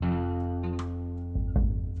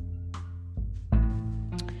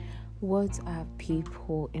What's up,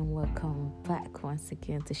 people, and welcome back once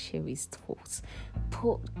again to Sherry's Talks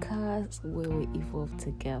podcast, where we evolve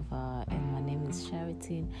together. And my name is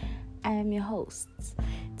Sheraton. I am your host.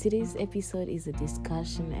 Today's episode is a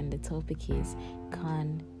discussion, and the topic is: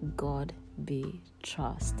 Can God be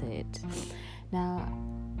trusted? Now,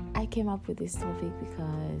 I came up with this topic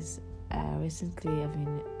because recently I've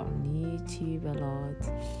been on YouTube a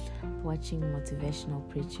lot, watching motivational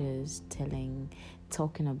preachers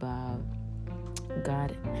talking about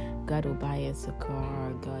God will buy us a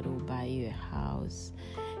car, God will buy you a house.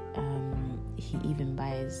 He even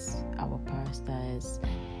buys our pastors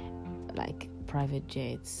like private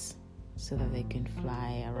jets so that they can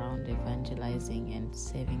fly around evangelizing and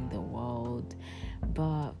saving the world.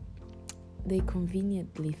 But they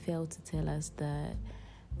conveniently fail to tell us that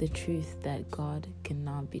the truth that God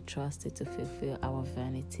cannot be trusted to fulfill our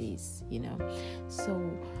vanities, So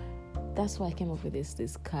that's why I came up with this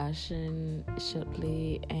discussion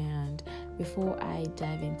shortly. And before I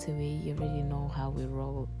dive into it, you already know how we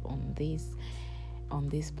roll on this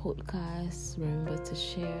podcast. Remember to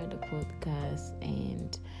share the podcast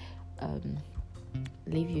and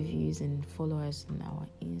leave your views and follow us on our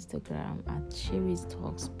Instagram at Sherry's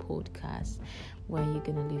Talks Podcast, where you're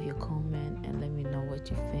gonna leave your comment and let me know what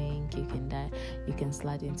you think. You can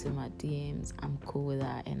slide into my DMs. I'm cool with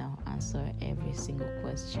that, and I'll answer every single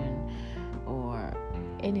question or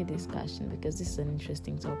any discussion, because this is an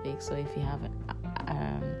interesting topic. So if you have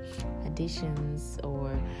additions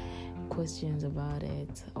or questions about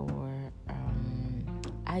it or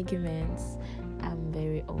arguments, I'm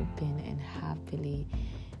very open and happily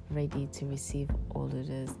ready to receive all of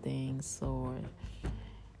those things. So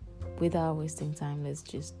without wasting time, let's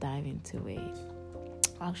just dive into it.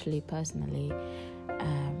 Actually, personally,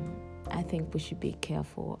 I think we should be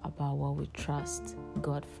careful about what we trust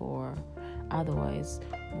God for. Otherwise,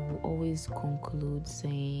 we'll always conclude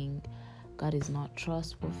saying God is not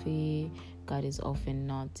trustworthy. God is often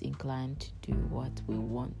not inclined to do what we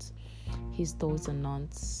want. His thoughts are not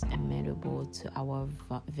amenable to our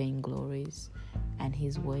vainglories, and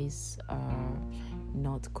his ways are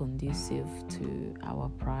not conducive to our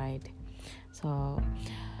pride. So,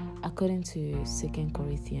 according to 2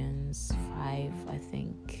 Corinthians 5, I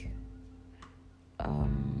think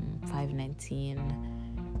 5:19,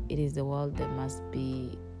 it is the world that must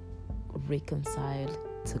be reconciled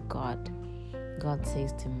to God. God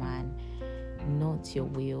says to man, "Not your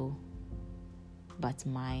will, but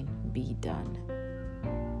mine be done.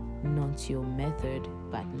 Not your method,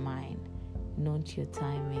 but mine. Not your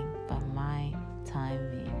timing, but my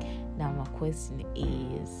timing." Now, my question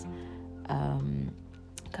is,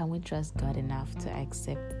 can we trust God enough to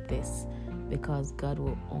accept this? Because God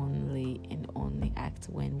will only act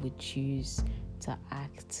when we choose to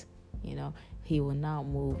act. He will not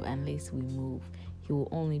move unless we move. He will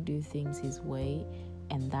only do things his way,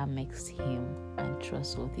 and that makes him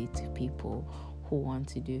untrustworthy to people who want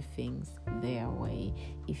to do things their way.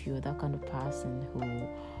 If you're that kind of person who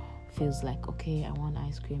feels like, okay, I want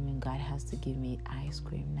ice cream and God has to give me ice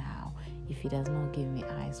cream now. If he does not give me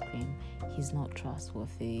ice cream, he's not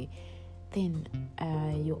trustworthy. Then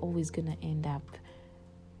you're always going to end up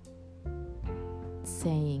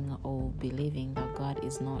saying or believing that God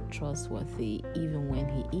is not trustworthy even when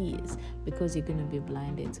he is, because you're going to be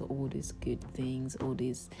blinded to all these good things, all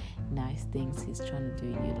these nice things he's trying to do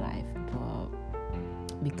in your life. But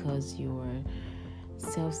because you're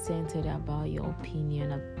self-centered about your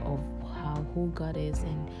opinion of who God is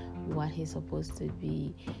and what he's supposed to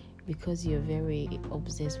be, because you're very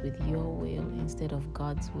obsessed with your will instead of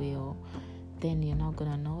God's will, then you're not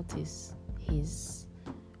going to notice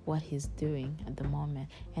what he's doing at the moment.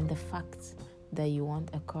 And the fact that you want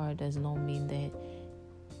a car does not mean that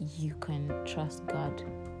you can trust God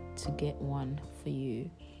to get one for you.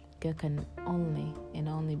 God can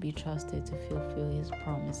only be trusted to fulfill his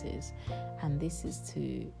promises, and this is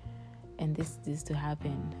to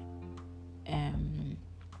happen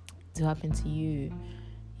to you.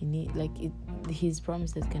 You need his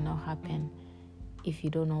promises cannot happen if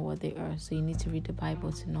you don't know what they are. So you need to read the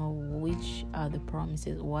Bible to know which are the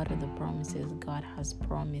promises, what are the promises God has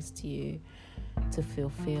promised you to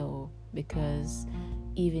fulfill. Because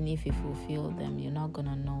even if you fulfill them, you're not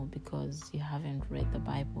gonna know, because you haven't read the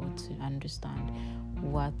Bible to understand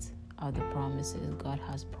what are the promises God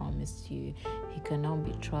has promised you. He cannot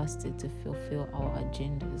be trusted to fulfill our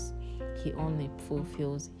agendas. He only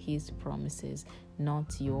fulfills his promises,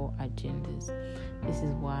 not your agendas. This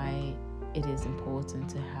is why it is important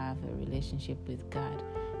to have a relationship with God,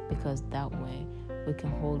 because that way we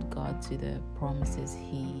can hold God to the promises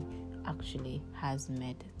he actually has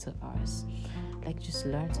made to us. Like, just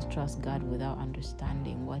learn to trust God without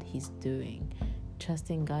understanding what He's doing.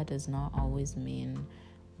 Trusting God does not always mean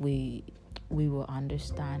we will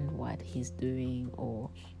understand what He's doing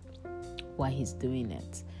or why He's doing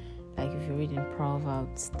it. Like, if you read in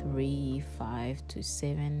Proverbs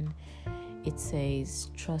 3:5-7, it says,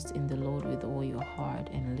 "Trust in the Lord with all your heart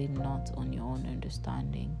and lean not on your own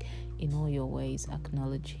understanding. In all your ways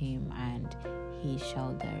acknowledge Him, and He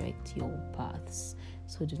shall direct your paths."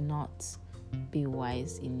 So do not be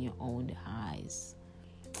wise in your own eyes.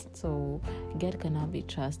 So God cannot be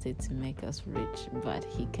trusted to make us rich, but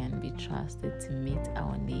He can be trusted to meet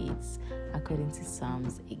our needs. According to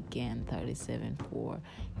Psalms 37:4,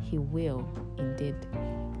 He will indeed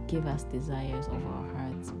give us desires of our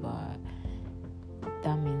hearts, but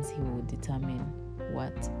that means He will determine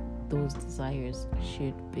what those desires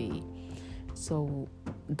should be. So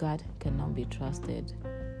God cannot be trusted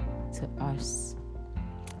to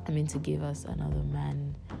give us another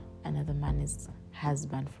man's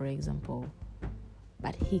husband, for example,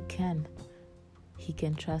 but he can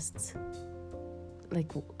trust,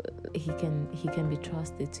 like, he can be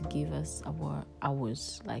trusted to give us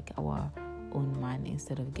ours, like our own man,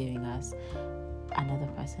 instead of giving us another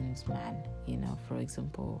person's man. For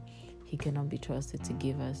example, He cannot be trusted to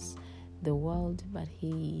give us the world, but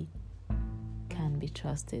He can be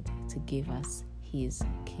trusted to give us His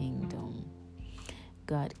kingdom.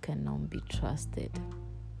 God cannot be trusted.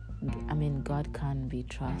 God can be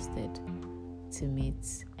trusted to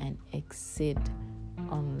meet and exceed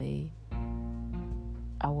only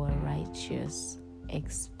our righteous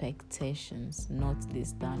expectations. Note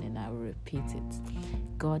this down and I will repeat it.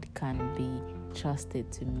 God can be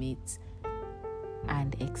trusted to meet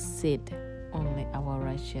and exceed only our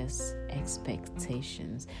righteous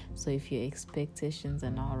expectations. So if your expectations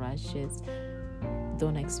are not righteous,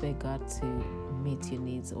 don't expect God to meet your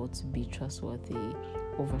needs or to be trustworthy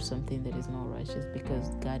over something that is not righteous, because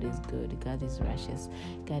God is good, God is righteous,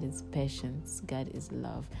 God is patience, God is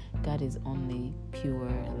love, God is only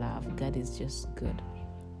pure love, God is just good.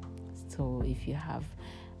 So if you have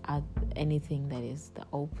anything that is the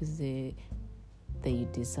opposite that you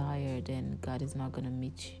desire, then God is not going to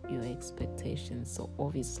meet your expectations. So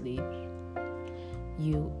obviously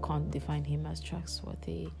you can't define Him as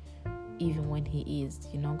trustworthy. Even when He is,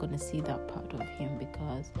 you're not going to see that part of Him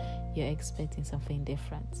because you're expecting something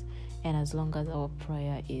different. And as long as our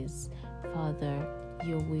prayer is, Father,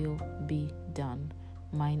 your will be done,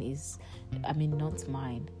 not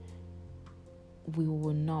mine, we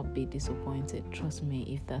will not be disappointed. Trust me,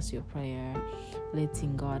 if that's your prayer,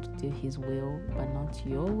 letting God do His will but not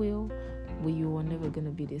your will, you are never going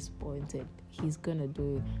to be disappointed. He's going to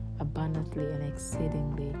do abundantly and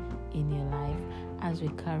exceedingly in your life. As we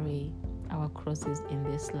carry our crosses in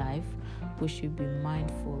this life, we should be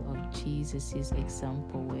mindful of Jesus'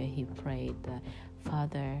 example where He prayed,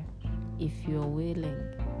 Father, if you're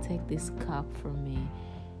willing, take this cup from me,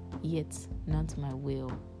 yet not my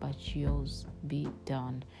will but yours be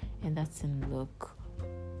done. And that's in Luke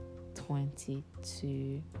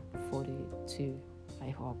 22:42, I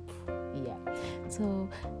hope. Yeah, so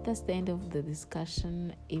that's the end of the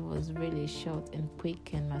discussion. It was really short and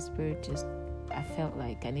quick, and my spirit I felt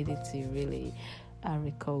like I needed to really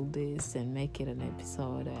record this and make it an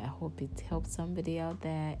episode. I hope it helped somebody out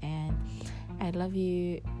there, and I love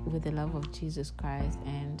you with the love of Jesus Christ,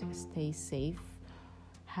 and stay safe.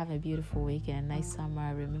 Have a beautiful week and a nice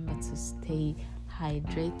summer. Remember to stay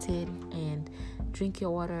hydrated and drink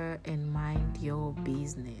your water and mind your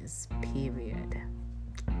business, period.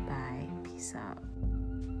 Bye. Peace out.